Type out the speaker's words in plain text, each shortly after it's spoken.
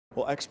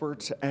Well,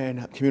 experts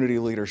and community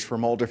leaders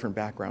from all different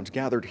backgrounds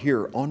gathered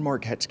here on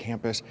Marquette's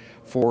campus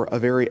for a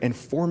very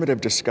informative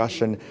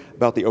discussion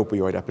about the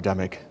opioid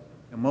epidemic.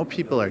 More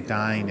people are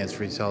dying as a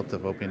result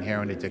of opiate and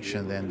heroin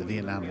addiction than the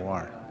Vietnam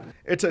War.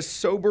 It's a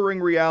sobering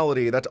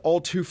reality that's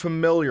all too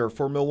familiar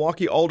for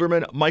Milwaukee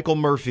Alderman Michael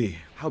Murphy.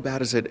 How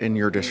bad is it in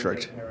your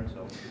district?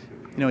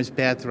 It's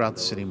bad throughout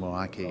the city of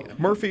Milwaukee.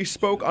 Murphy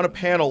spoke on a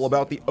panel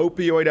about the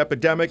opioid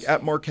epidemic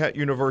at Marquette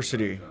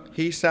University.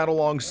 He sat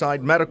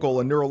alongside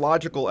medical and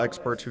neurological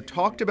experts who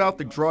talked about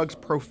the drug's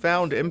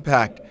profound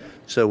impact.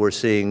 So we're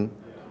seeing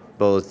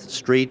both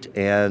street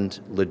and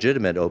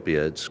legitimate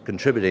opiates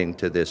contributing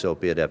to this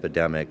opiate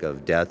epidemic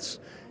of deaths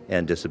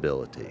and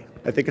disability.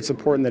 I think it's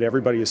important that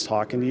everybody is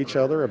talking to each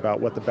other about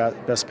what the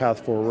best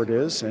path forward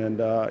is, and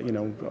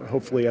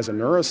hopefully as a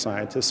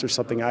neuroscientist there's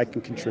something I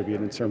can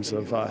contribute in terms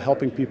of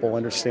helping people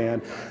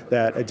understand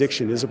that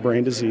addiction is a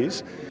brain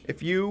disease.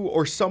 If you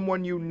or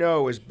someone you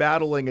know is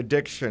battling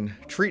addiction,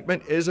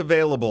 treatment is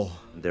available.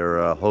 There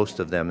are a host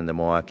of them in the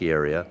Milwaukee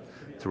area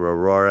through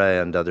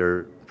Aurora and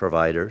other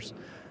providers,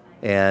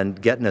 and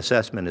get an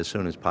assessment as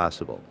soon as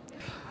possible.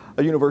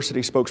 A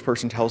university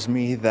spokesperson tells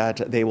me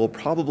that they will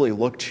probably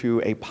look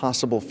to a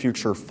possible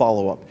future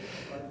follow-up.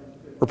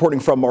 Reporting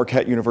from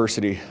Marquette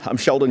University, I'm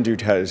Sheldon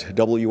Dutez,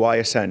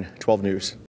 WISN 12 News.